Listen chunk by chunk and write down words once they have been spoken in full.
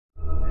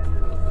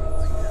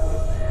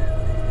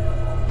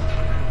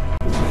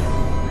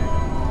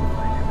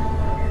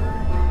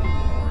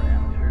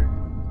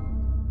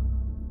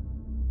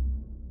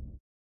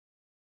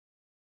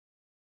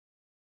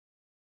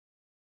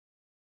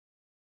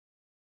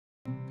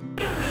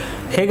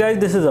Hey guys,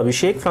 this is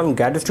Abhishek from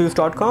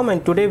gadgetsreviews.com,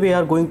 and today we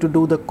are going to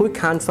do the quick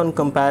hands-on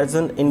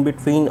comparison in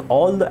between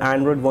all the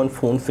Android One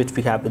phones which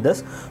we have with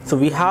us. So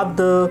we have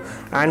the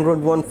Android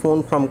One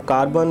phone from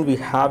Carbon, we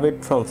have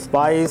it from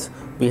Spice,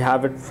 we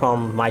have it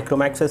from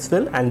Micromax as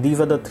well, and these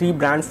are the three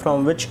brands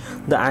from which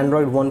the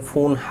Android One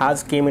phone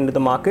has came into the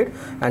market,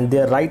 and they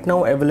are right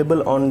now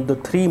available on the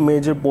three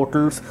major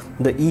portals,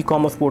 the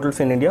e-commerce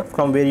portals in India,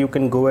 from where you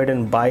can go ahead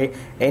and buy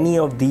any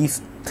of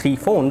these three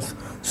phones.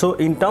 So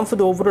in terms of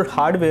the overall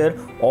hardware,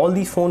 all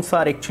these phones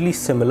are actually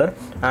similar,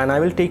 and I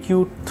will take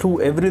you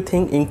through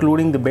everything,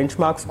 including the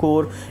benchmark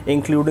score,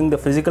 including the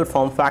physical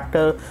form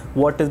factor,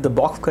 what is the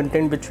box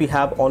content which we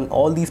have on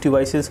all these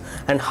devices,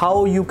 and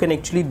how you can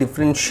actually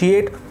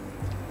differentiate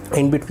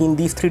in between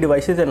these three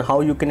devices, and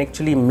how you can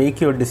actually make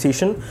your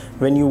decision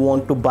when you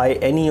want to buy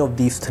any of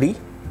these three.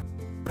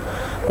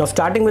 Now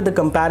starting with the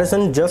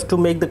comparison, just to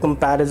make the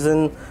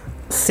comparison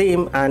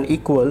same and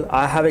equal,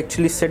 I have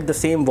actually set the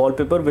same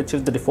wallpaper, which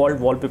is the default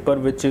wallpaper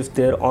which is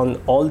there on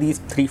all these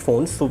three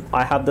phones. So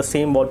I have the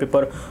same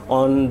wallpaper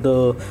on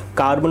the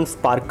Carbon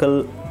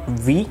Sparkle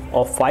V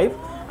of 5,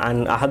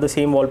 and I have the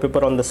same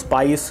wallpaper on the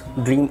Spice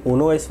Dream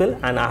Uno as well,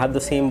 and I have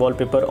the same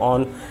wallpaper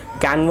on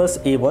Canvas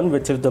A1,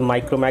 which is the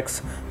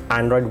Micromax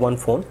Android One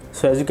phone.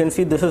 So as you can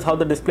see, this is how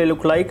the display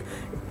look like.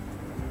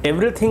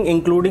 Everything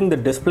including the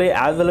display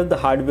as well as the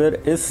hardware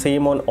is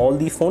same on all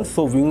these phones,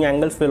 so viewing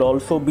angles will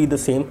also be the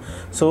same.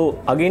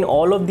 So again,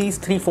 all of these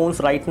three phones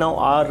right now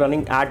are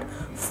running at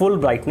full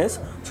brightness,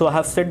 so I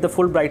have set the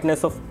full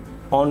brightness of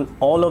on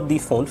all of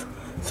these phones,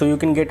 so you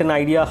can get an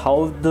idea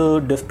how the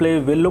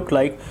display will look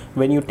like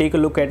when you take a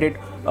look at it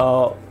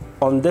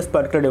on this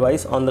particular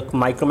device, on the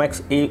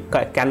Micromax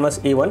Canvas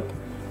A1,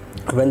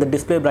 when the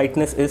display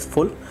brightness is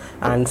full.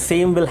 And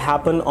same will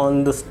happen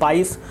on the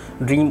Spice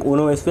Dream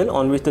Uno as well,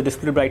 on which the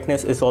display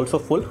brightness is also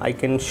full. I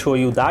can show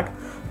you that.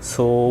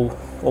 So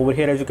over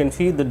here, as you can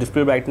see, the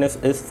display brightness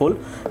is full,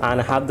 and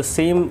I have the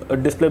same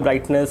display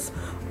brightness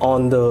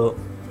on the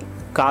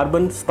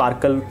Carbon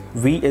Sparkle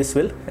V as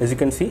well. As you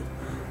can see,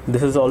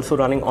 this is also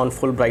running on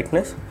full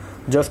brightness,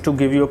 just to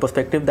give you a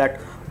perspective that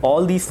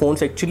all these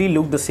phones actually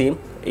look the same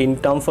in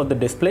terms of the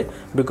display,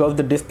 because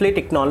the display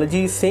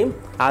technology is same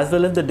as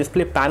well as the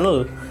display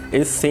panel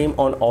is same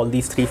on all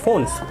these three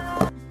phones.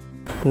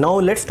 Now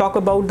let's talk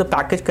about the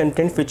package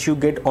contents which you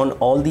get on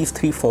all these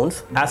three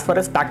phones. As far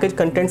as package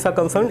contents are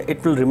concerned,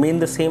 it will remain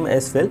the same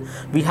as well.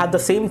 We have the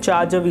same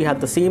charger, we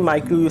have the same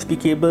micro USB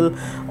cable,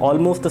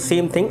 almost the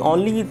same thing.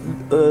 Only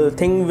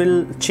thing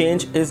will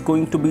change is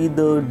going to be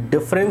the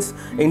difference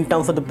in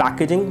terms of the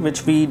packaging,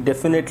 which we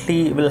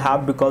definitely will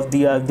have, because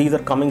these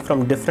are coming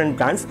from different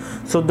brands.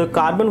 So the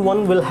Carbon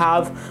one will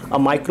have a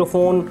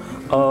microphone,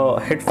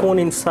 headphone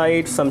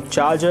inside, some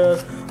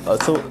charger.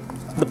 So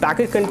the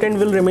package content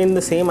will remain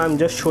the same. I'm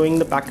just showing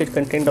the package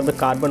content of the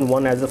Carbon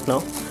one as of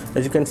now,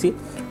 as you can see.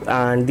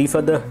 And these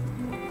are the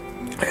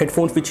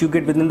headphones which you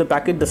get within the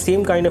package. The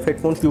same kind of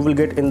headphones you will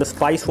get in the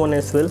Spice one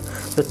as well.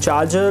 The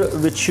charger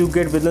which you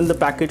get within the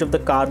package of the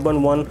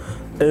Carbon one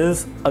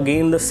is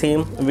again the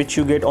same which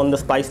you get on the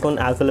Spice one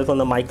as well as on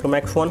the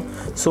Micromax one.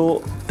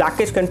 So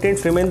package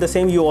contents remain the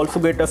same. You also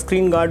get a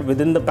screen guard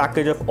within the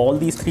package of all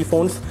these three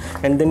phones,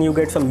 and then you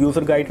get some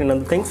user guide and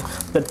other things.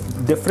 The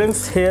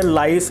difference here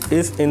lies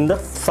is in the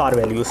SAR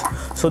values.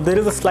 So there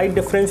is a slight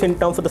difference in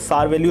terms of the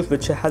SAR values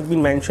which has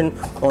been mentioned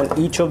on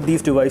each of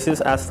these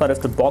devices as far as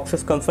the box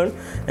is concerned,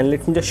 and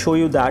let me just show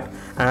you that.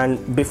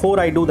 And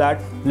before I do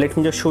that, let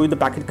me just show you the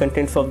package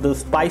contents of the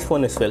Spice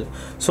one as well.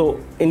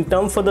 So in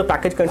terms of the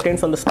package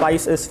contents on the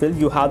Spice as well,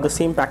 you have the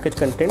same package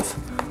contents,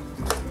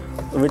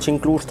 which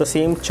includes the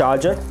same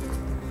charger.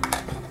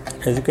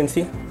 As you can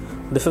see,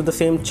 this is the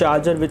same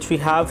charger which we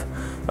have.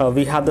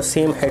 We have the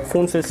same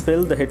headphones as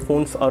well. The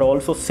headphones are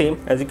also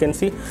same, as you can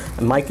see.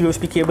 Micro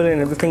USB cable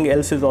and everything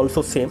else is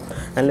also same.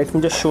 And let me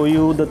just show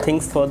you the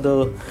things for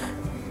the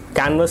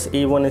Canvas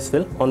A1 as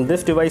well. On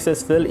this device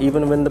as well,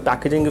 even when the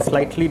packaging is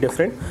slightly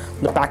different,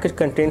 the package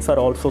contents are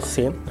also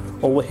same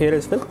over here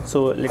as well.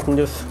 So let me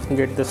just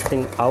get this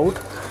thing out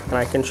and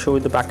I can show you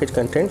the package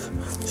contents.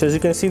 So as you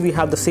can see, we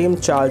have the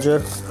same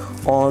charger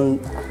on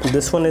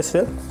this one as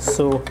well.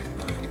 So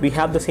we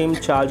have the same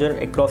charger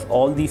across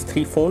all these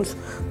three phones.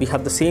 We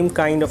have the same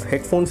kind of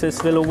headphones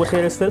as well over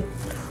here as well.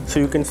 So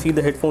you can see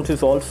the headphones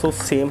is also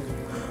same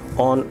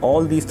on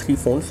all these three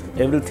phones.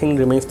 Everything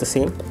remains the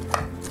same.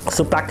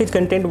 So package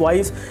content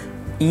wise,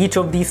 each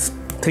of these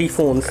three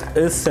phones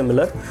is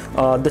similar.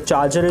 The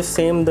charger is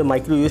same, the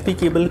micro USB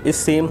cable is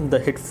same, the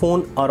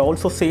headphone are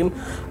also same,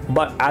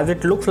 but as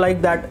it looks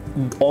like that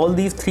all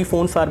these three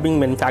phones are being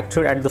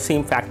manufactured at the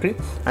same factory,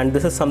 and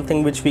this is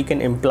something which we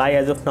can imply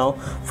as of now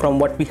from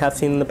what we have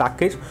seen in the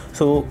package.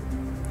 So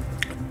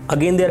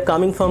again, they are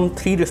coming from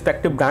three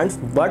respective brands,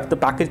 but the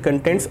package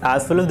contents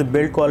as well as the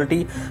build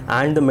quality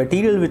and the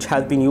material which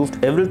has been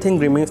used, everything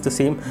remains the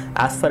same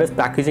as far as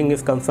packaging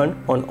is concerned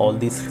on all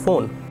these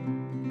phones.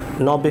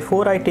 Now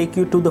before I take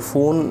you to the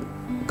phone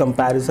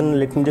comparison,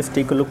 let me just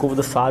take a look over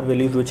the SAR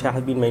values which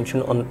have been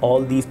mentioned on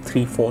all these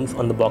three phones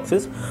on the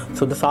boxes.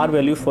 So the SAR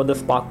values for the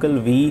Sparkle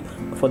V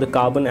for the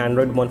Carbon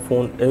Android 1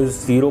 phone is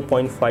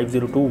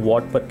 0.502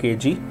 watt per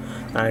kg,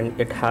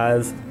 and it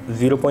has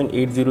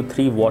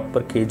 0.803 watt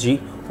per kg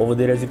over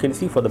there, as you can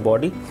see, for the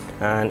body.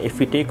 And if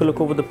we take a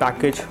look over the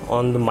package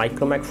on the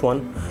Micromax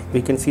one,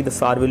 we can see the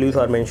SAR values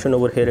are mentioned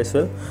over here as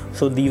well.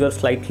 So these are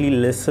slightly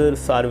lesser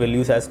SAR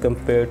values as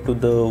compared to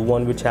the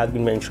one which has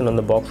been mentioned on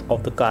the box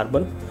of the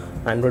Carbon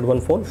Android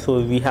 1 phone. So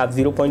we have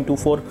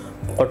 0.24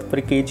 watt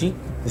per kg,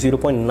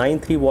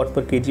 0.93 watt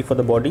per kg for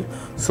the body.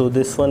 So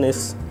this one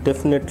is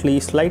definitely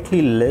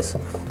slightly less,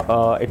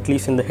 at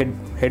least in the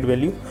head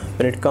value.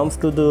 When it comes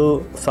to the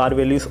SAR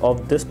values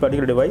of this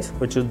particular device,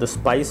 which is the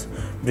Spice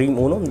Dream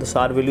Uno, the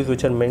SAR values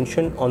which are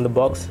mentioned on the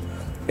box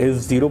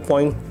is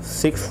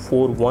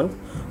 0.641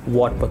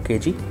 watt per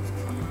kg.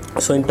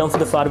 So in terms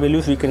of the SAR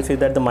values, we can say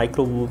that the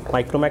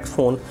Micromax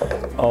phone,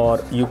 or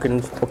you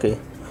can,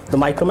 the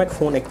Micromax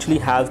phone actually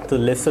has the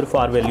lesser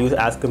SAR values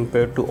as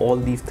compared to all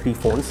these three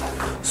phones.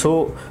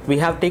 So we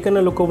have taken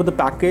a look over the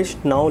package.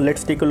 Now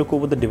let's take a look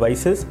over the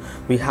devices.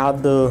 We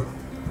have the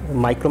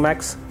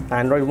Micromax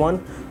Android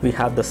 1, we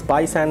have the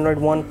Spice Android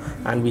 1,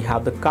 and we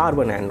have the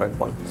Carbon Android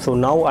 1. So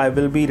now I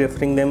will be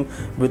referring them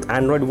with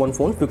Android 1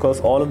 phones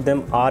because all of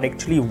them are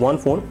actually one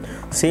phone,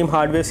 same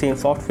hardware, same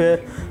software.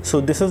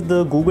 So this is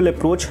the Google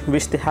approach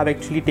which they have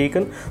actually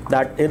taken,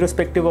 that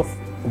irrespective of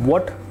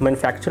what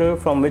manufacturer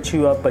from which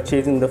you are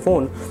purchasing the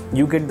phone,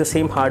 you get the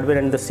same hardware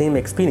and the same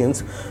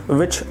experience,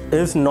 which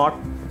is not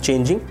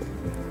changing,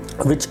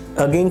 which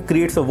again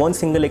creates a one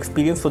single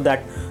experience, so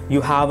that you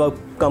have a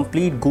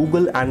complete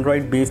Google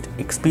Android based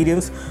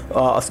experience,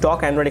 a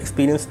stock Android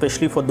experience,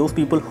 especially for those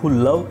people who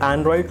love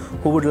Android,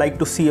 who would like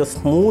to see a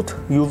smooth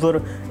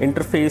user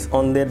interface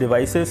on their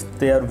devices.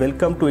 They are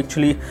welcome to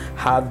actually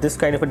have this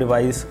kind of a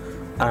device,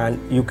 and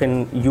you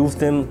can use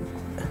them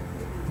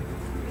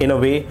in a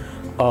way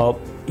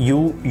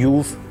you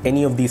use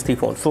any of these three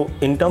phones. So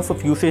in terms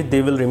of usage,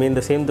 they will remain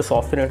the same. The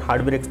software and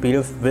hardware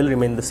experience will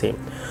remain the same.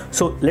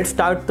 So let's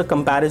start the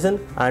comparison,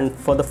 and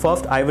for the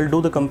first I will do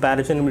the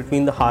comparison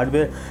between the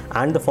hardware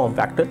and the form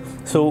factor.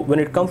 So when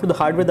it comes to the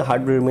hardware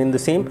remains the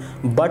same,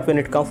 but when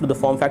it comes to the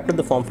form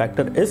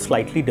factor is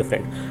slightly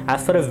different.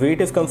 As far as weight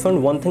is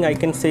concerned, one thing I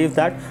can say is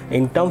that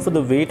in terms of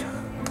the weight,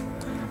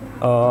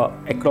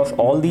 across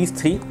all these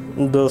three,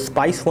 the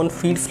Spice one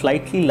feels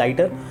slightly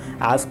lighter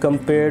as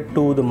compared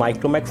to the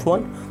Micromax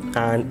one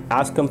and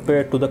as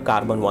compared to the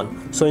Carbon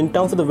one. So in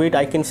terms of the weight,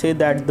 I can say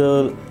that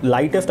the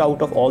lightest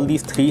out of all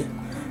these three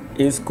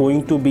is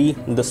going to be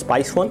the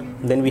Spice one,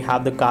 then we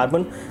have the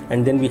Carbon,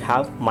 and then we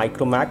have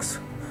Micromax,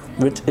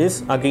 which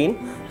is again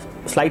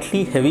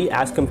slightly heavy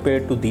as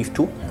compared to these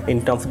two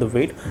in terms of the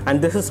weight.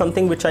 And this is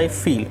something which I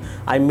feel,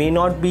 I may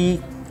not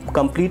be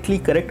completely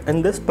correct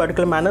in this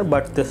particular manner,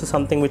 but this is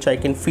something which I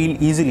can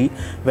feel easily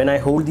when I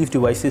hold these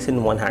devices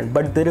in one hand.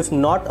 But there is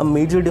not a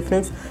major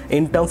difference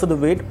in terms of the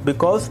weight,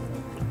 because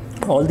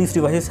all these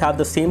devices have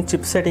the same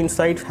chipset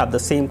inside, have the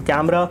same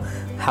camera,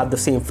 have the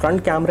same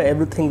front camera,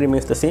 everything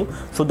remains the same.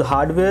 So the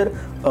hardware,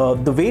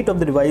 the weight of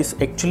the device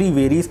actually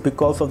varies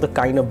because of the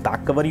kind of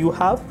back cover you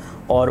have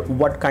or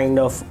what kind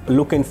of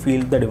look and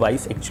feel the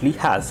device actually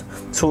has.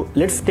 So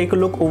let's take a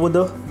look over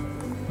the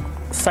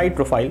side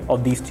profile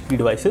of these three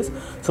devices.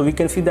 So we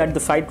can see that the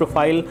side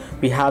profile,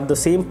 we have the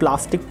same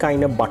plastic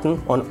kind of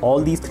button on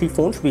all these three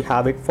phones. We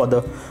have it for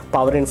the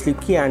power and sleep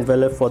key and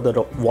well for the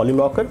volume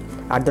rocker.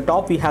 At the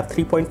top we have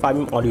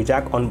 3.5mm audio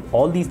jack on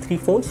all these three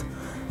phones.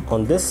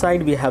 On this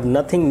side we have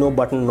nothing, no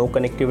button, no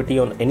connectivity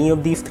on any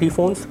of these three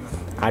phones.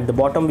 At the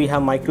bottom we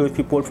have micro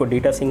USB port for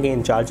data syncing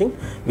and charging.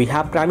 We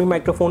have primary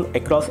microphone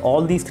across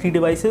all these three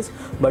devices,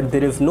 but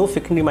there is no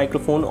secondary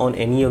microphone on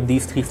any of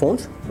these three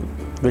phones,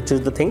 which is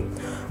the thing.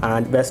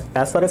 And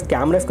as far as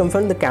camera is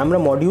concerned, the camera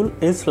module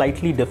is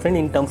slightly different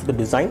in terms of the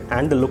design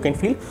and the look and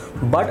feel,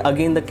 but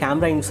again the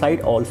camera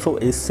inside also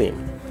is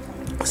same.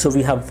 So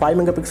we have 5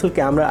 megapixel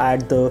camera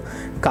at the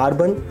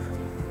Carbon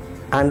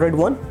Android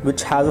 1,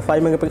 which has a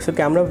 5 megapixel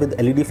camera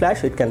with LED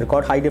flash. It can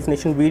record high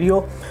definition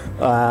video,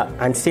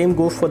 and same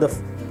goes for the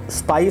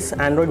Spice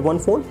Android 1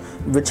 phone,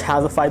 which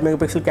has a 5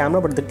 megapixel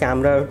camera, but the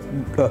camera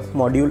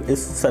module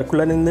is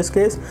circular in this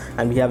case,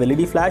 and we have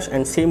LED flash.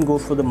 And same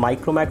goes for the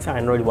Micromax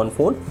Android 1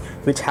 phone,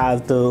 which has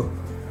the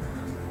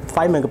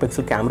 5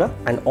 megapixel camera,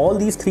 and all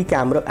these three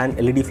camera and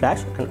LED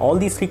flash, and all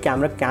these three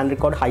camera can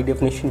record high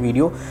definition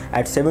video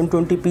at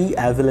 720p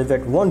as well as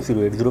at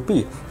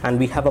 1080p. And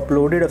we have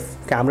uploaded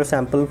a camera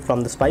sample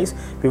from the Spice.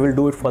 We will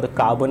do it for the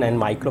Carbon and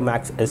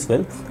Micromax as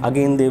well.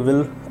 Again they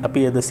will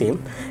appear the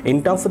same.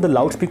 In terms of the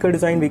loudspeaker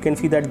design, we can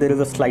see that there is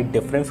a slight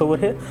difference over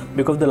here,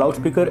 because the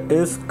loudspeaker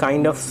is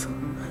kind of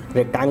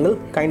rectangle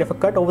kind of a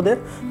cut over there,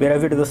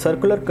 whereas it is a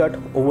circular cut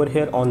over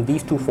here on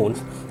these two phones.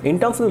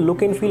 In terms of the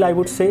look and feel, I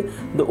would say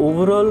the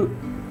overall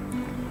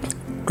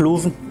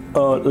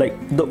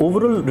the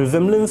overall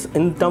resemblance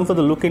in terms of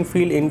the look and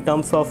feel, in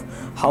terms of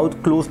how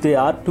close they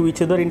are to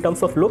each other in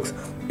terms of looks,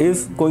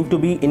 is going to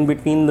be in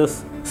between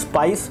this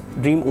Spice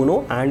Dream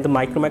Uno and the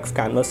Micromax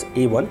Canvas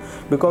A1,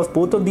 because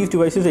both of these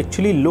devices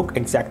actually look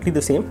exactly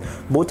the same.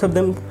 Both of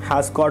them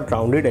has got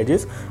rounded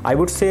edges. I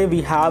would say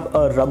we have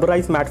a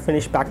rubberized matte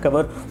finish back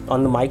cover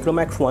on the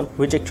Micromax one,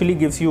 which actually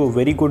gives you a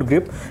very good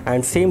grip,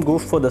 and same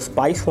goes for the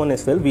Spice one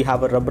as well. We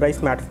have a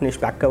rubberized matte finish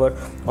back cover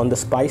on the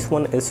Spice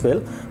one as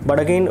well, but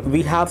again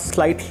we have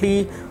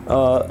slightly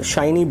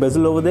shiny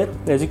bezel over there,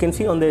 as you can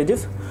see on the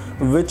edges,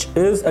 which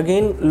is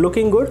again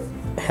looking good,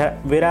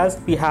 whereas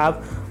we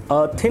have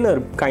a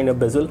thinner kind of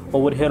bezel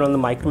over here on the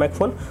Micromax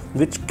one,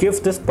 which gives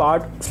this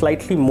part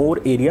slightly more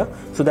area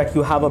so that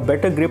you have a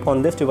better grip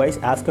on this device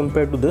as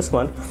compared to this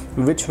one,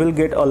 which will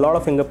get a lot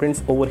of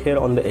fingerprints over here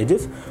on the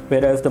edges,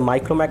 whereas the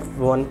Micromax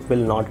one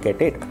will not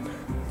get it.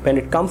 When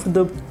it comes to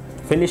the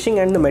finishing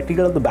and the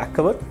material of the back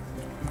cover,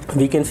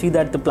 we can see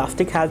that the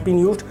plastic has been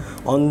used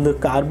on the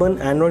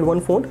Carbon Android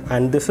One phone,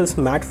 and this is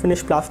matte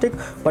finish plastic,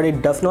 but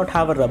it does not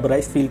have a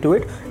rubberized feel to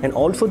it, and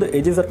also the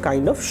edges are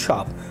kind of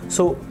sharp.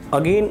 So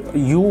again,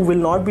 you will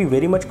not be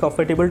very much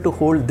comfortable to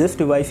hold this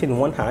device in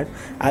one hand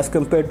as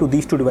compared to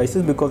these two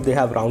devices, because they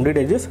have rounded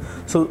edges.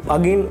 So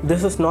again,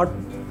 this is not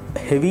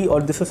heavy,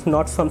 or this is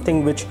not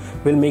something which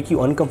will make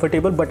you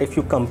uncomfortable, but if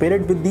you compare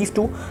it with these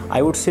two,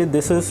 I would say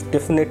this is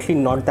definitely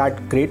not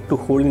that great to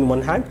hold in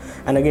one hand.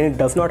 And again, it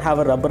does not have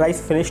a rubberized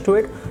finish to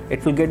it.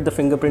 It will get the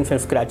fingerprints and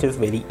scratches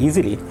very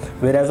easily,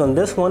 whereas on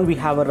this one we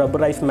have a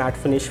rubberized matte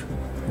finish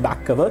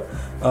back cover,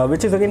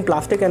 which is again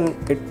plastic,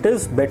 and it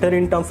is better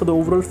in terms of the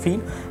overall feel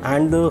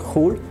and the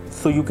hold,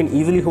 so you can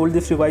easily hold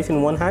this device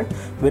in one hand,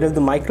 whereas the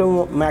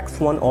Micromax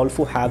one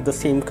also have the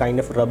same kind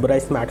of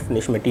rubberized matte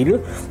finish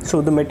material.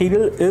 So the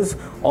material is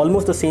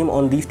almost the same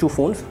on these two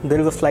phones. There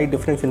is a slight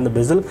difference in the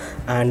bezel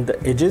and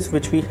the edges,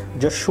 which we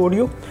just showed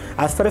you.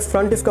 As far as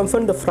front is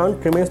concerned, the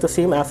front remains the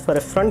same as far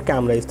as front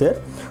camera is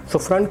there. So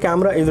front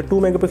camera is a 2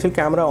 megapixel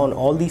camera on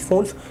all these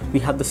phones. We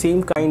have the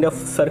same kind of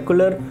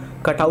circular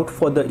cutout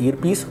for the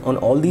earpiece on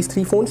all these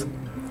three phones,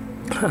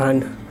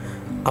 and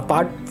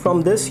apart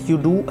from this, you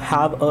do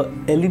have a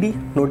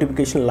LED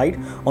notification light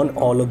on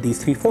all of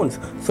these three phones.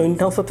 So in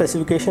terms of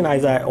specification,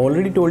 as I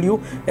already told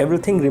you,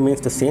 everything remains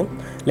the same.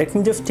 Let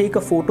me just take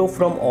a photo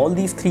from all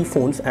these three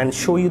phones and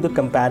show you the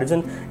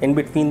comparison in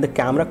between the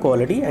camera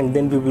quality, and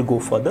then we will go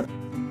further.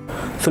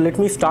 So let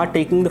me start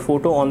taking the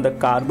photo on the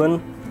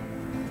Carbon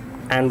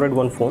Android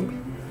One phone.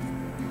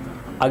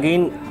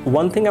 Again,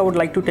 one thing I would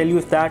like to tell you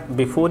is that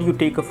before you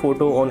take a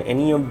photo on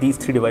any of these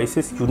three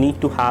devices, you need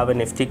to have an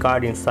SD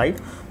card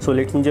inside. So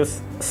let me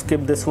just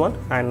skip this one,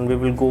 and we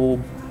will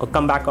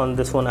come back on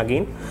this one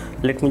again.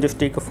 Let me just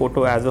take a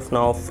photo as of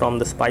now from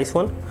the Spice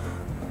one.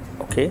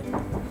 Okay,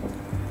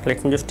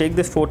 let me just take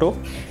this photo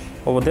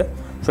over there.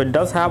 So it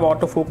does have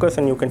autofocus,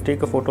 and you can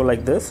take a photo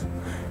like this.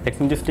 Let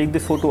me just take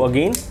this photo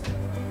again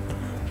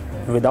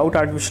without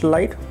artificial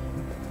light,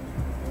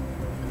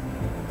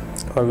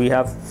 or we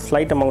have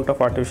slight amount of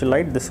artificial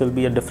light. This will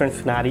be a different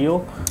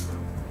scenario.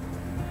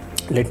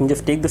 Let me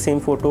just take the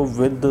same photo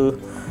with the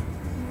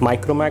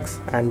Micromax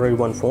Android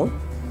One phone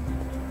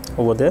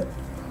over there.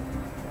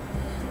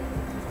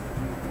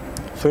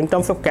 So in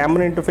terms of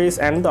camera interface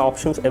and the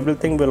options,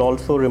 everything will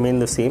also remain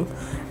the same.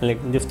 And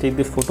let me just take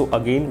this photo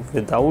again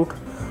without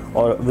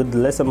or with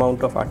less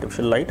amount of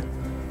artificial light.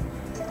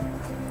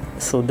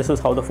 So this is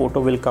how the photo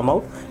will come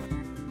out.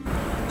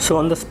 So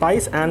on the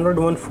Spice Android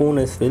One phone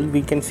as well,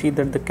 we can see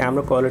that the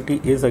camera quality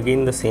is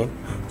again the same.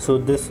 So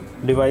this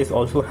device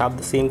also have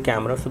the same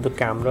camera, so the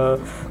camera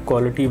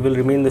quality will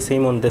remain the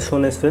same on this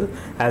one as well,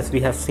 as we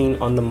have seen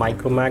on the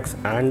Micromax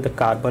and the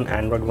Carbon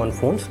Android One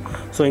phones.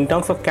 So in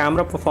terms of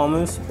camera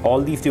performance,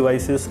 all these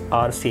devices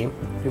are same.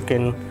 You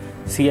can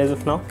see as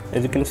of now,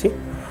 as you can see,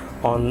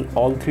 on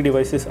all three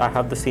devices I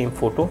have the same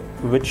photo,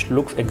 which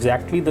looks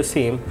exactly the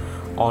same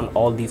on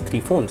all these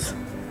three phones.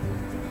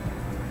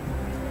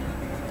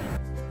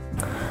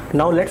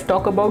 Now let's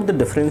talk about the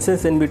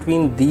differences in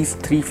between these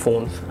three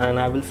phones, and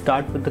I will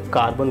start with the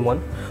Carbon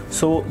one.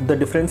 So the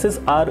differences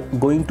are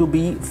going to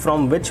be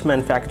from which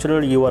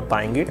manufacturer you are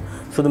buying it.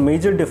 So the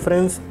major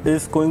difference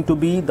is going to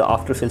be the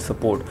after sales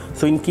support.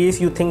 So in case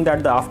you think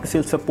that the after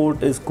sales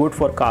support is good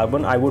for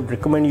Carbon, I would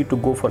recommend you to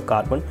go for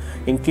Carbon.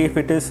 In case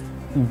it is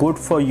good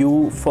for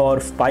you for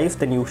Spice,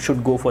 then you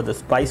should go for the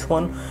Spice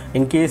one.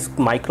 In case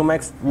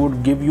Micromax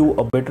would give you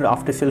a better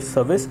after sales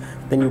service,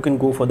 then you can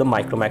go for the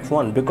Micromax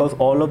one, because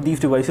all of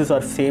these devices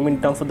are same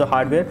in terms of the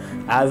hardware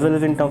as well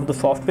as in terms of the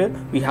software.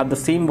 We have the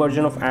same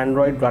version of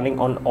Android running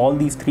on all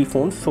these three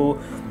phones, so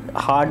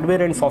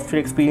hardware and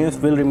software experience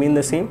will remain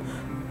the same.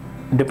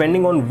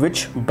 Depending on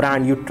which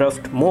brand you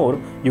trust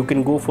more, you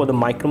can go for the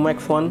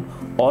Micromax one,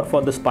 or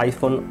for the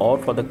Spice one, or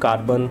for the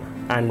Carbon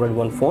Android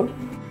One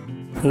phone.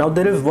 Now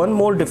there is one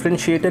more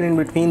differentiator in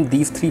between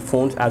these three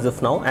phones as of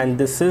now, and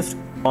this is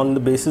on the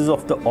basis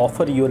of the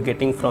offer you are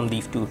getting from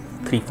these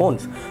three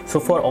phones. So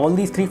for all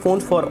these three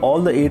phones, for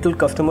all the Airtel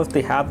customers,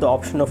 they have the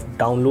option of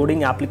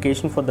downloading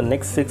application for the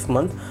next 6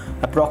 months,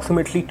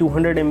 approximately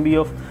 200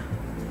 MB of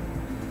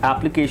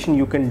application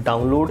you can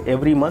download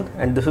every month,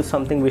 and this is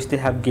something which they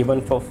have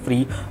given for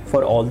free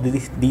for all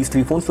these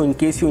three phones. So in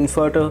case you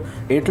insert a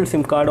Airtel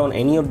SIM card on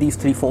any of these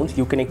three phones,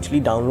 you can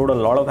actually download a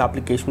lot of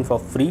applications for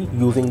free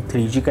using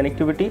 3G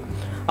connectivity.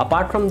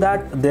 Apart from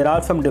that, there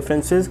are some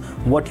differences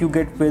what you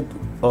get with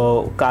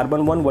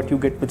Carbon one, what you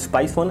get with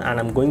Spice one, and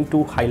I'm going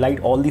to highlight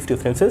all these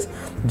differences.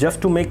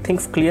 Just to make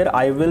things clear,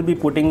 I will be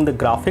putting the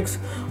graphics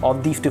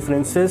of these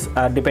differences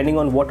depending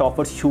on what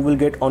offers you will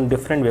get on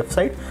different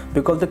websites,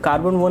 because the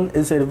Carbon one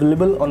is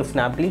available on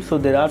Snapdeal. So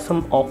there are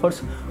some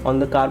offers on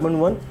the Carbon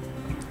one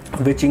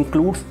which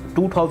includes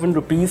 2000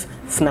 rupees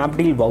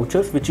Snapdeal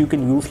vouchers which you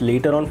can use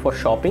later on for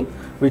shopping,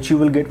 which you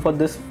will get for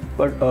this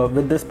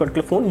with this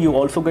particular phone. You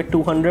also get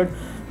 200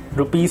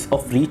 rupees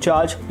of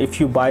recharge if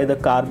you buy the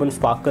Carbon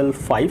Sparkle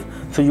 5.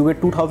 So you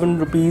get 2000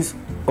 rupees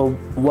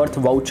worth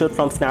voucher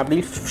from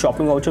Snapdeal,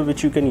 shopping voucher,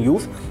 which you can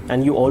use,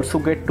 and you also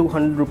get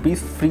 200 rupees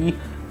free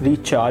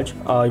recharge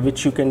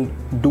which you can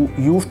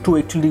use to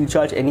actually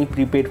recharge any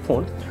prepaid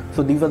phone.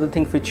 So these are the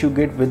things which you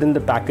get within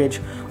the package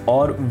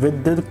or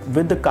with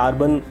the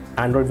Carbon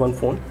Android One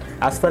phone.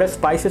 As far as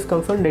Spice is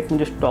concerned, let me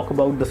just talk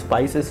about the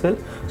Spice as well.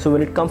 So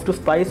when it comes to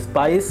Spice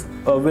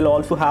will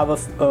also have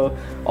a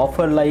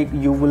offer, like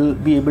you will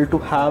be able to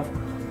have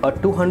a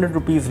 200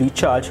 rupees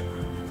recharge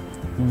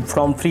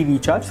from free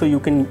recharge. So you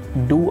can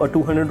do a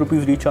 200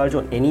 rupees recharge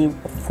on any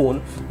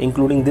phone,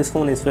 including this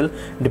phone as well,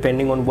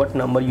 depending on what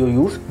number you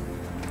use.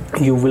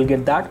 You will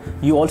get that.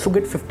 You also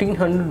get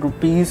 1500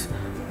 rupees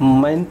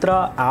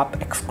Myntra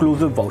app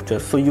exclusive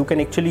vouchers. So you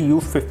can actually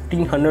use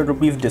 1500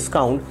 rupees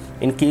discount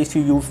in case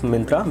you use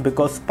Myntra,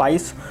 because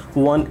Spice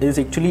one is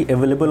actually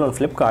available on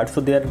Flipkart. So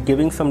they are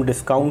giving some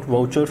discount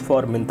vouchers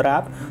for Myntra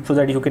app so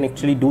that you can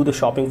actually do the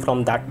shopping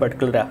from that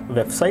particular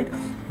website.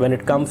 When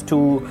it comes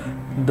to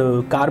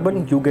the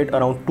Carbon, you get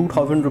around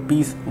 2000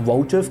 rupees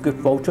vouchers, gift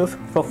vouchers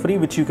for free,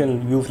 which you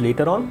can use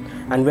later on.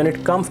 And when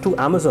it comes to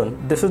Amazon,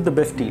 this is the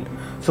best deal.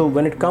 So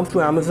when it comes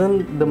to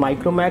Amazon, the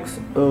Micromax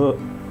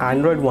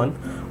Android One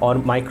or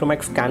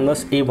Micromax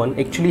Canvas A1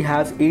 actually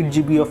has 8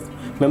 GB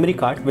of memory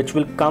card, which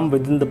will come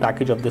within the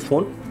package of this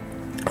phone,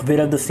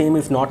 whereas the same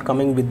is not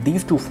coming with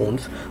these two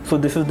phones. So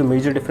this is the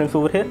major difference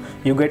over here.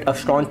 You get a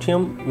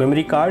strontium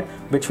memory card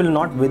which will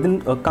not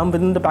come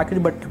within the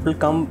package, but it will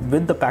come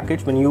with the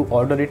package when you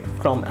order it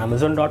from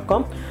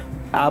Amazon.com.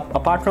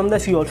 Apart from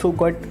this, you also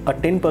got a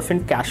 10%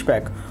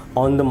 cashback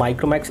on the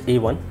Micromax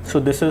A1. So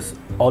this is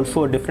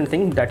also a different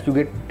thing, that you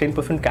get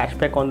 10%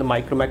 cashback on the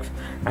Micromax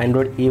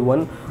Android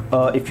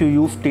A1 if you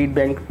use State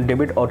Bank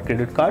debit or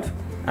credit cards.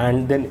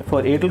 And then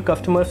for Airtel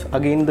customers,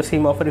 again the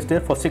same offer is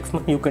there. For 6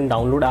 months you can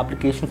download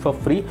application for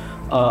free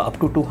up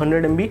to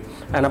 200 MB.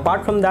 And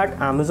apart from that,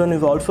 Amazon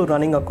is also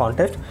running a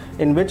contest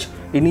in which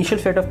initial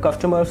set of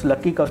customers,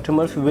 lucky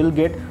customers, will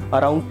get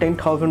around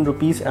 10,000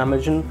 rupees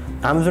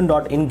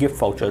Amazon.in gift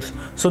vouchers.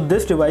 So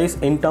this device,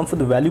 in terms of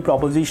the value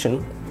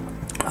proposition,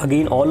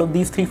 again all of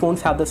these three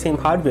phones have the same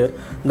hardware.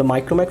 The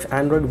Micromax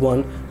Android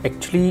One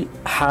actually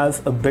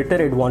has a better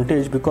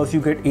advantage because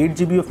you get 8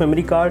 GB of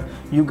memory card,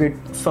 you get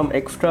some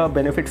extra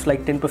benefits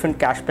like 10%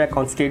 cashback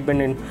on State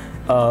Bank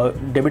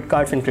and debit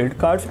cards and credit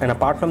cards. And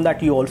apart from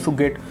that, you also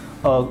get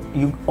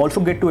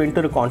to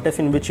enter a contest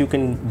in which you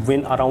can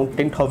win around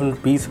 10,000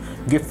 rupees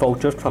gift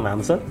vouchers from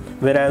Amazon.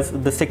 Whereas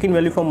the second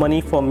value for money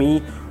for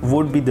me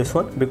would be this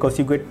one, because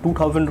you get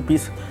 2,000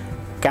 rupees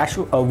cash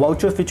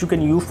vouchers which you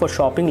can use for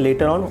shopping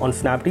later on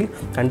Snapdeal.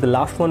 And the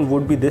last one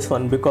would be this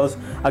one, because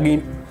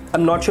again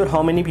I'm not sure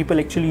how many people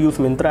actually use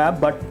Myntra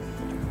app, but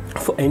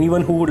for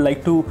anyone who would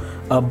like to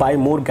buy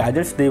more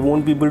gadgets, they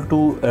won't be able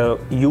to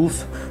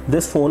use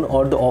this phone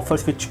or the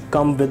offers which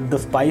come with the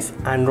Spice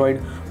Android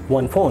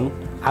One phone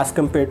as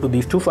compared to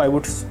these two. So I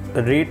would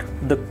rate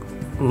the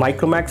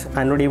Micromax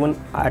Android A1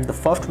 at the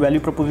first value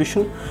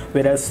proposition,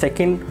 whereas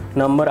second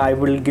number I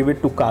will give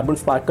it to Carbon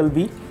Sparkle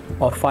V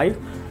or 5,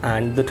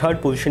 and the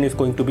third position is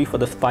going to be for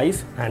the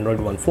Spice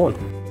Android One phone.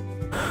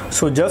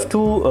 So just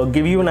to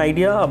give you an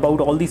idea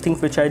about all these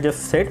things which I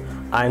just said,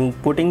 I'm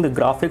putting the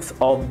graphics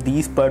of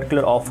these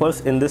particular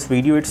offers in this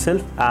video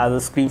itself as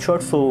a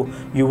screenshot, so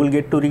you will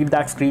get to read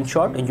that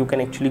screenshot and you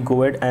can actually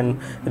go ahead and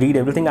read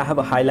everything. I have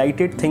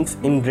highlighted things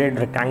in red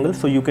rectangle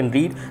so you can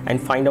read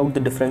and find out the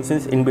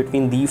differences in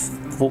between these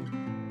four.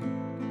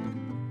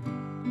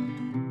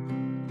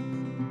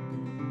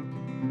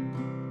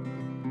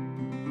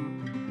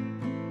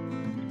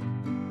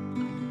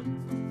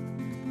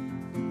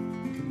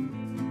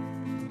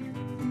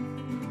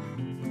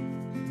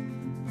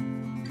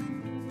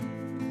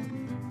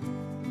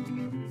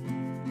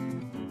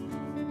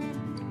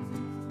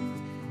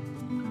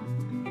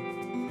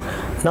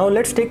 Now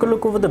let's take a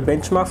look over the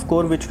benchmark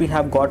score which we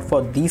have got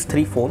for these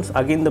three phones.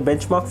 Again, the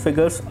benchmark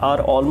figures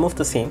are almost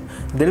the same.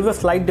 There is a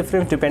slight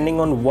difference depending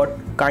on what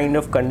kind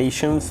of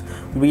conditions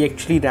we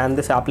actually ran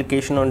this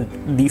application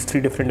on these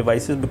three different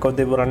devices, because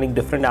they were running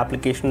different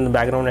applications in the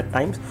background at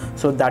times.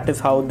 So that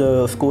is how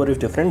the score is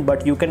different,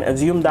 but you can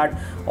assume that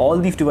all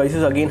these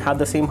devices again have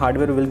the same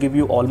hardware, will give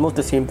you almost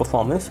the same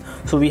performance.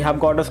 So we have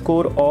got a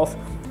score of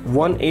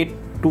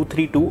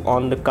 232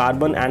 on the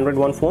Carbon Android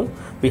One phone.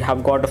 We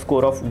have got a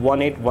score of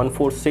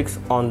 18146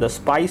 on the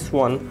Spice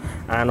one,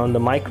 and on the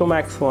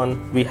Micromax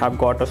one we have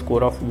got a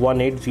score of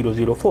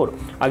 18004.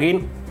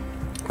 Again,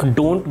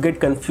 don't get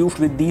confused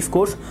with these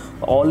scores.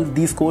 All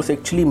these scores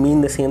actually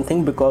mean the same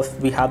thing because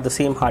we have the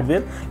same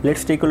hardware.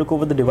 Let's take a look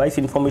over the device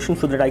information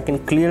so that I can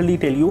clearly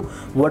tell you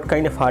what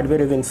kind of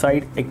hardware is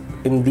inside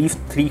in these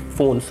three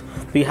phones.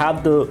 We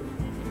have the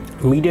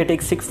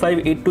MediaTek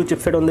 6582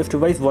 chipset on this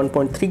device,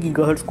 1.3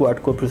 GHz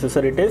quad-core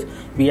processor it is.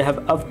 We have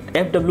a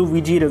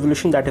FWVG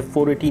resolution, that is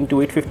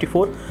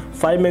 480x854,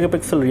 5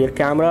 megapixel rear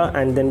camera,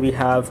 and then we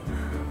have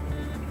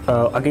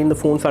again the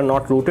phones are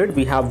not rooted.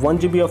 We have 1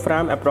 GB of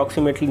RAM,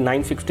 approximately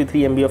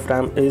 963 MB of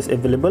RAM is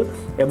available.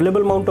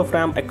 Available amount of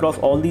RAM across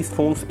all these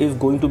phones is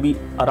going to be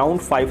around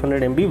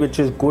 500 MB, which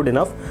is good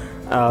enough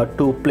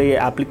to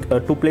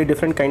play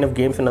different kind of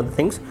games and other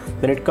things.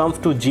 When it comes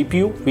to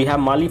GPU, we have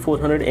Mali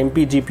 400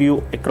 MP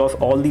GPU across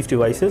all these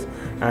devices,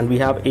 and we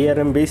have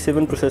ARM based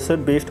 7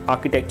 processor based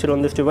architecture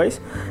on this device,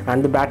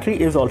 and the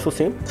battery is also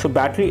same. So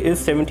battery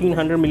is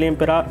 1700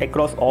 mAh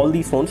across all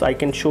these phones. I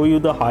can show you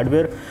the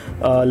hardware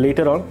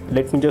later on.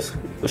 Let me just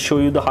show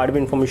you the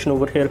hardware information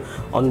over here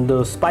on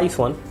the Spice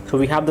one. So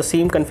we have the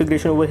same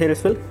configuration over here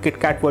as well.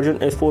 KitKat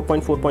version is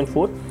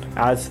 4.4.4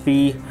 as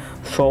we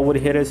saw over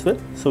here as well.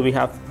 So we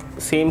have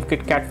same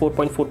KitKat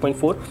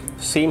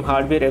 4.4.4, same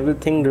hardware,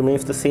 everything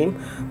remains the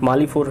same.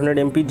 Mali 400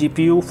 MP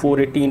GPU,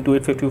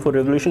 480x854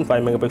 resolution,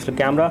 5 megapixel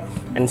camera,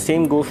 and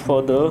same goes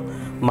for the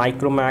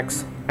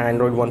Micromax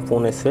Android One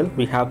phone as well.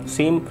 We have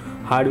same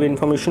hardware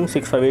information,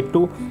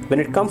 6582.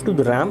 When it comes to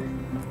the RAM,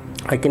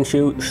 I can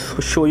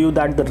show you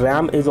that the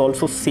RAM is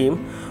also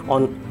same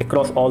on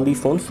across all these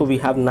phones. So we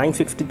have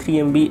 963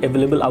 MB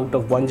available out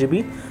of 1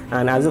 GB,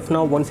 and as of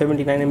now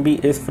 179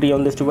 MB is free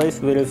on this device,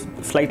 whereas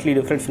slightly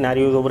different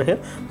scenarios over here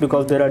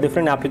because there are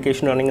different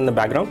applications running in the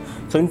background.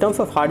 So in terms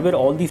of hardware,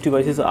 all these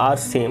devices are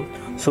same,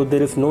 so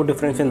there is no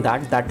difference in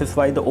that. That is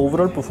why the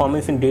overall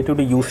performance in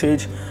day-to-day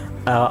usage,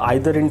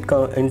 either in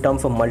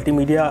terms of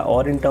multimedia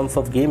or in terms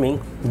of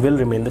gaming, will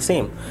remain the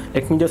same.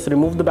 Let me just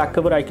remove the back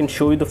cover. I can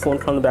show you the phone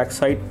from the back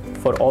side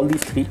for all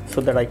these three so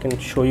that I can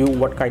show you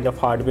what kind of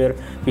hardware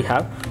we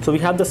have. So we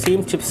have the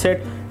same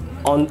chipset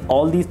on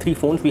all these three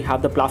phones. We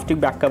have the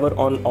plastic back cover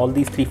on all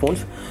these three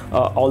phones,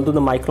 although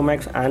the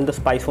Micromax and the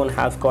Spice one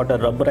has got a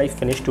rubberized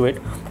finish to it,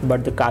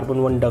 but the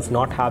Carbon one does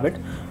not have it.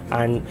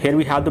 And here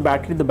we have the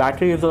battery. The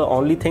battery is the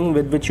only thing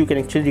with which you can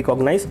actually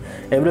recognize.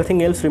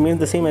 Everything else remains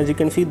the same. As you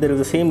can see, there is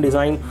the same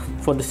design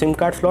for the SIM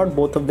card slot.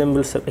 Both of them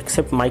will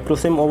accept micro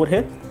SIM over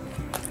here,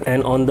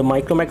 and on the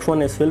Micromax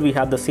one as well we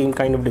have the same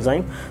kind of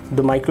design.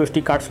 The micro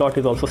SD card slot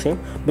is also same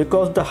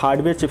because the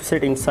hardware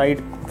chipset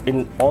inside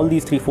in all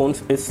these three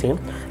phones is same,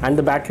 and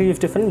the battery is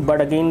different,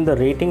 but again the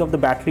rating of the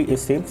battery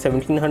is same,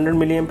 1700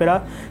 mAh,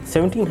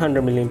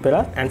 1700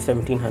 mAh, and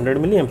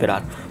 1700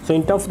 mAh. So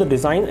in terms of the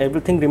design,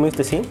 everything remains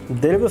the same.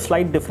 There is a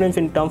slight difference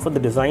in terms of the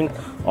design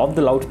of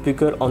the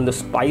loudspeaker on the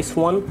Spice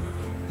one.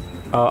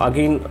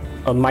 Again,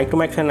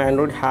 Micromax and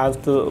Android has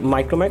the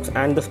Micromax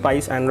and the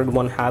Spice Android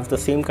one has the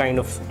same kind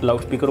of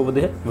loudspeaker over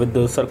there with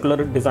the circular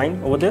design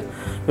over there,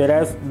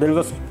 whereas there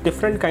was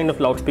different kind of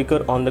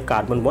loudspeaker on the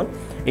Carbon one.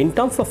 In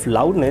terms of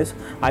loudness,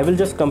 I will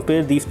just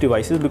compare these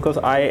devices because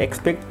I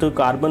expect the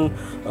Carbon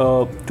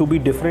to be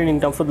different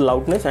in terms of the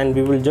loudness, and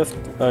we will just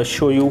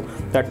show you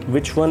that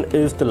which one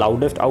is the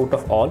loudest out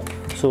of all.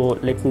 So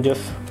let me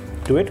just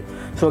do it.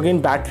 So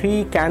again,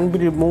 battery can be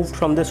removed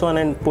from this one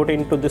and put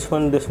into this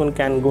one. This one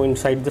can go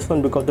inside this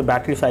one because the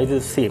battery size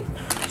is same.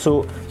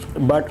 So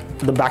but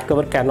the back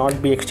cover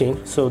cannot be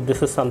exchanged, so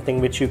this is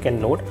something which you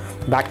can note.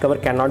 Back cover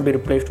cannot be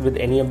replaced with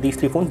any of these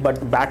three phones, but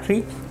the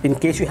battery, in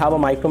case you have a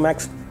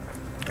Micromax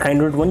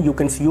Android one, you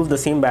can use the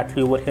same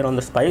battery over here on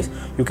the Spice.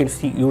 You can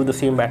use the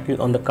same battery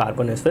on the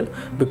Carbon as well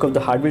because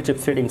the hardware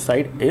chipset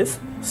inside is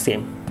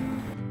same.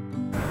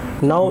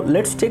 Now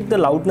let's check the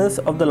loudness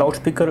of the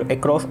loudspeaker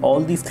across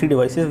all these three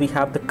devices. We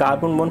have the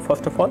Carbon one.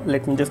 First of all,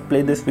 let me just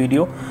play this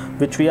video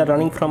which we are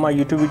running from our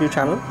YouTube video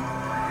channel.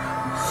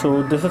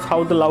 So this is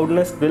how the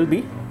loudness will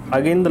be.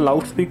 Again, the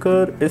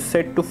loudspeaker is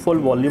set to full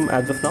volume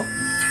as of now,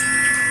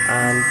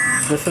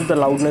 and this is the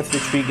loudness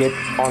which we get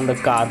on the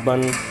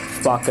Carbon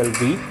Sparkle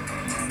V,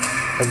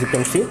 as you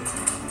can see.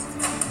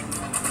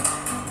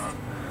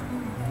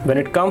 When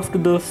it comes to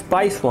the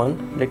Spice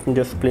one, let me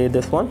just play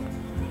this one.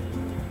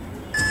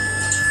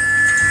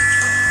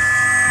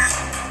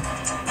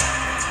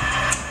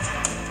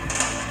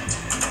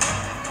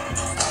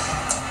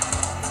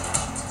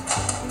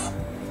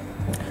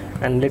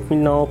 And let me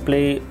now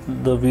play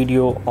the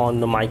video on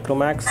the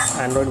Micromax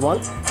Android one,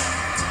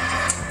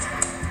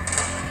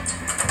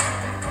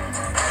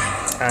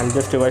 and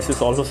this device is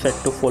also set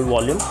to full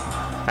volume,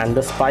 and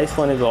the Spice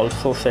one is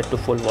also set to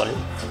full volume.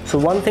 So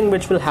one thing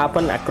which will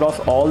happen across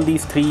all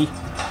these three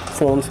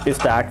phones is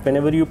that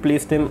whenever you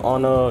place them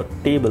on a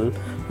table,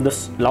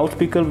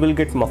 loudspeaker will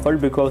get muffled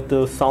because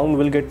the sound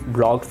will get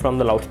blocked from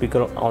the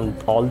loudspeaker on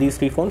all these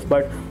three phones.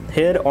 But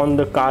here on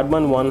the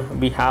Carbon one,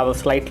 we have a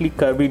slightly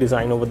curvy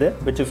design over there,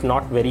 which is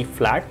not very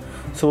flat,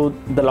 so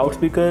the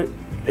loudspeaker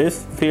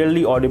is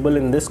fairly audible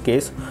in this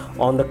case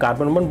on the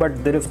Carbon one,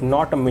 but there is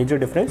not a major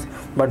difference.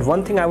 But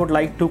one thing I would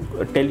like to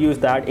tell you is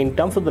that in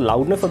terms of the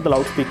loudness of the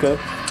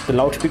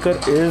loudspeaker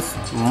is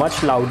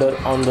much louder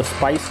on the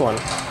Spice one.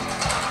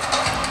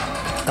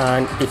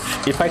 And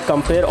if I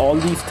compare all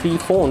these three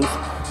phones,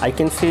 I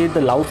can say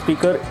the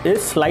loudspeaker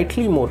is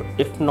slightly more,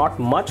 if not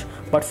much,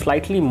 but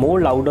slightly more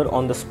louder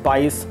on the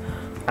Spice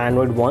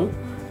Android one,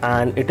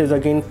 and it is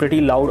again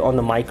pretty loud on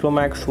the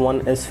Micromax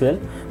one as well,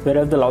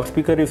 whereas the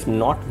loudspeaker is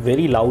not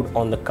very loud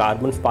on the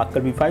Carbon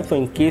Sparkle V5. So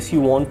in case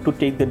you want to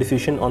take the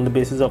decision on the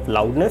basis of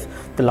loudness,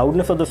 the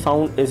loudness of the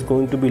sound is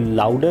going to be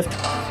loudest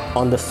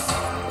on the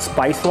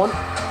Spice one,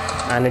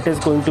 and it is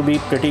going to be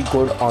pretty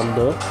good on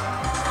the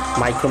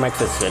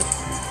Micromax as well.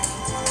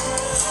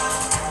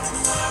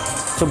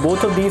 So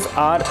both of these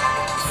are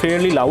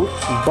fairly loud,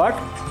 but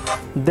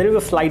there is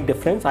a slight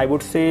difference. I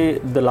would say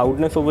the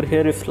loudness over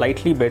here is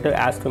slightly better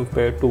as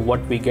compared to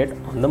what we get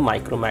on the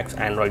Micromax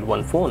Android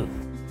one phone.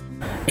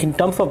 In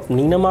terms of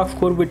Ninamark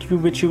score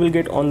which you will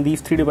get on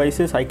these three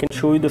devices, I can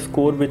show you the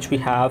score which we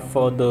have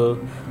for the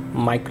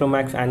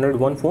Micromax Android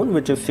one phone,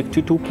 which is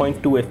 62.2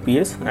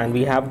 FPS, and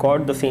we have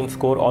got the same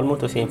score,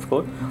 almost the same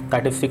score,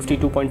 that is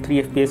 62.3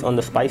 FPS on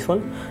the Spice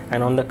one.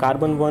 And on the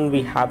Carbon one,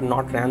 we have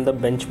not ran the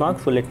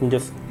benchmark, so let me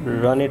just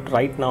run it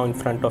right now in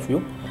front of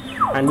you,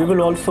 and we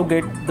will also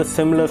get the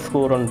similar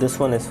score on this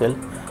one as well.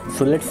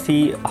 So let's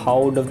see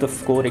how does the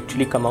score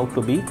actually come out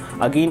to be.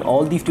 Again,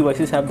 all these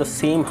devices have the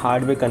same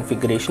hardware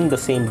configuration, the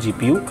same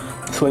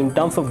GPU, so in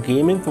terms of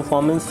gaming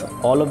performance,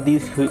 all of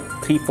these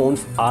three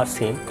phones are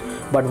same.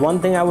 But one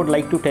thing I would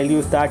like to tell you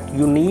is that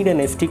you need an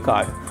SD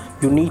card.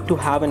 You need to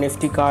have an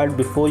SD card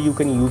before you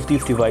can use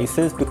these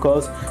devices,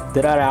 because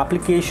there are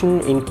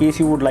applications, in case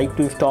you would like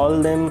to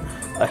install them,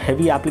 a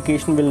heavy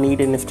application will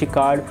need an SD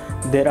card.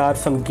 There are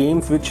some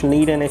games which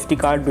need an SD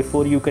card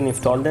before you can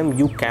install them.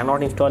 You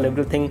cannot install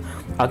everything.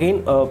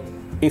 Again,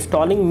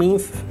 installing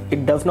means,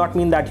 it does not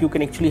mean that you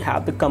can actually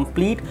have the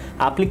complete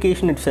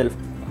application itself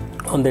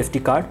on the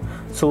SD card.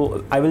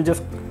 So I will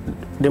just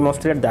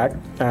demonstrate that.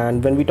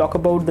 And when we talk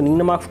about the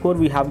Ninamark score,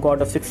 we have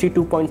got a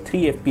 62.3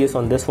 FPS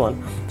on this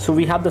one, so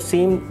we have the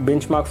same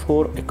benchmark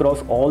score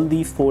across all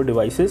these four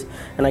devices.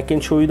 And I can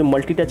show you the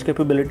multi-touch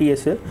capability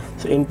as well.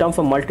 So in terms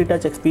of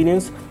multi-touch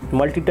experience,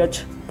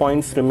 multi-touch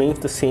points remains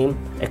the same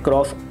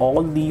across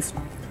all these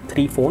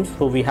three phones.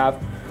 So we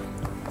have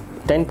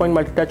 10-point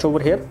multi-touch over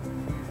here,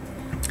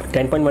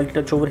 10-point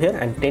multi-touch over here,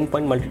 and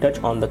 10-point multi-touch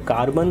on the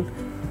Carbon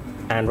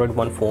Android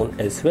one phone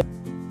as well.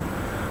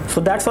 So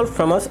that's all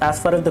from us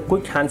as far as the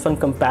quick hands-on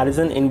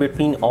comparison in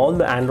between all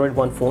the Android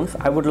one phones.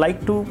 I would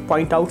like to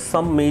point out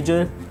some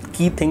major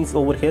key things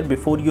over here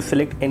before you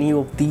select any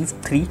of these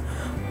three.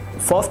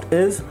 First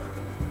is,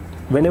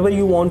 whenever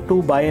you want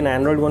to buy an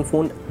Android one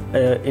phone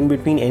in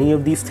between any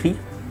of these three,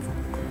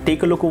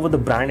 take a look over the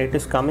brand it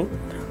is coming.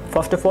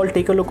 First of all,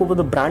 take a look over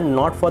the brand,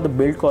 not for the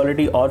build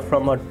quality or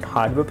from a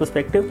hardware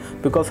perspective,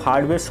 because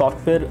hardware,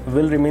 software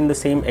will remain the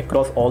same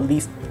across all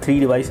these three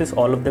devices.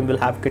 All of them will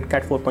have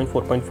KitKat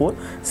 4.4.4,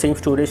 same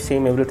storage,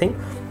 same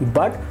everything.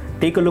 But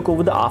take a look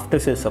over the after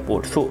sales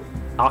support. So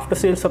after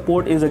sales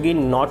support is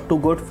again not too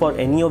good for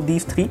any of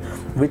these three,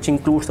 which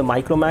includes the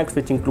Micromax,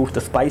 which includes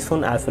the Spice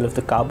one, as well as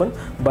the Carbon.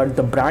 But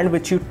the brand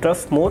which you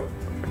trust more,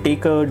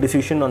 take a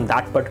decision on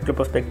that particular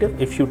perspective.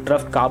 If you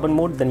trust Carbon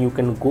more, then you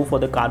can go for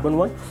the Carbon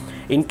one.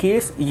 In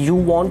case you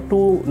want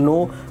to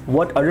know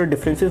what other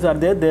differences are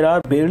there, there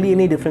are barely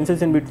any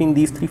differences in between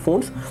these three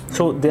phones.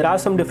 So there are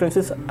some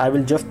differences, I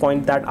will just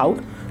point that out.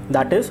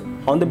 That is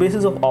on the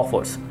basis of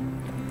offers.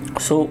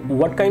 So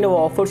what kind of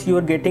offers you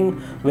are getting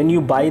when you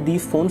buy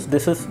these phones,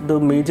 this is the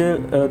major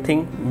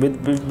thing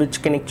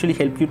which can actually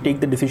help you take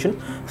the decision.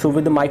 So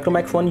with the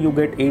Micromax one, you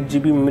get 8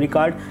 GB memory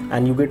card,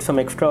 and you get some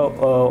extra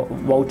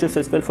vouchers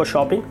as well for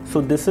shopping.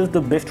 So this is the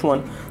best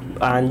one,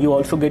 and you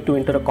also get to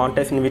enter a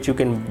contest in which you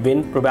can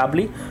win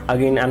probably.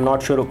 Again, I'm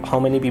not sure how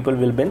many people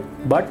will win,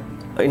 but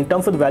in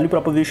terms of the value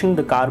proposition,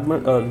 the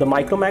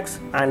Micromax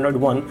Android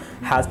one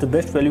has the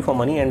best value for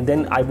money, and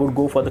then I would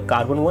go for the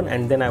Carbon one,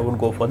 and then I would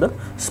go for the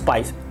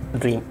Spice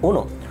Dream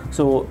Uno.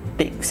 So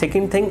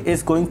second thing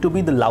is going to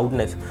be the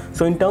loudness.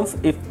 So in terms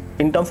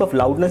of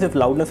loudness, if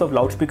loudness of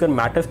loudspeaker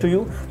matters to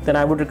you, then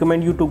I would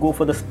recommend you to go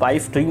for the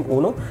Spice Dream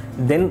Uno.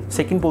 Then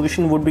second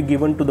position would be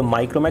given to the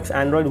Micromax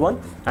Android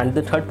one, and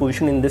the third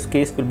position in this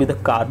case will be the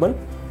Carbon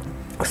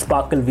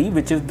Sparkle V,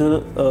 which is the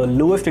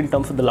lowest in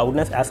terms of the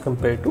loudness as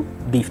compared to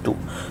these two.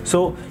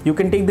 So you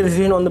can take the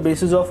decision on the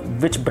basis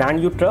of which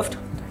brand you trust.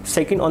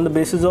 Second, on the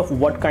basis of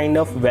what kind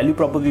of value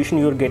proposition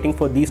you're getting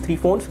for these three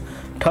phones.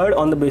 Third,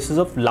 on the basis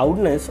of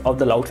loudness of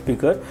the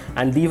loudspeaker.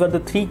 And these are the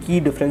three key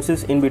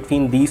differences in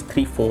between these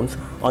three phones,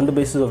 on the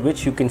basis of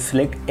which you can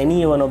select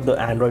any one of the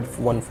Android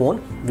One phone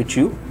which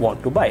you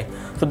want to buy.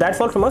 So that's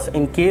all from us.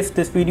 In case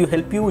this video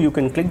helped you, you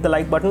can click the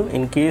like button.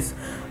 In case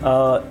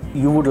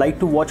you would like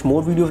to watch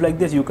more videos like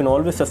this, you can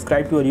always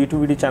subscribe to our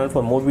YouTube video channel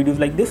for more videos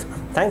like this.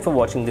 Thanks for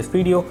watching this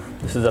video.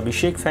 This is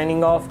Abhishek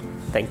signing off.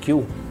 Thank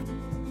you.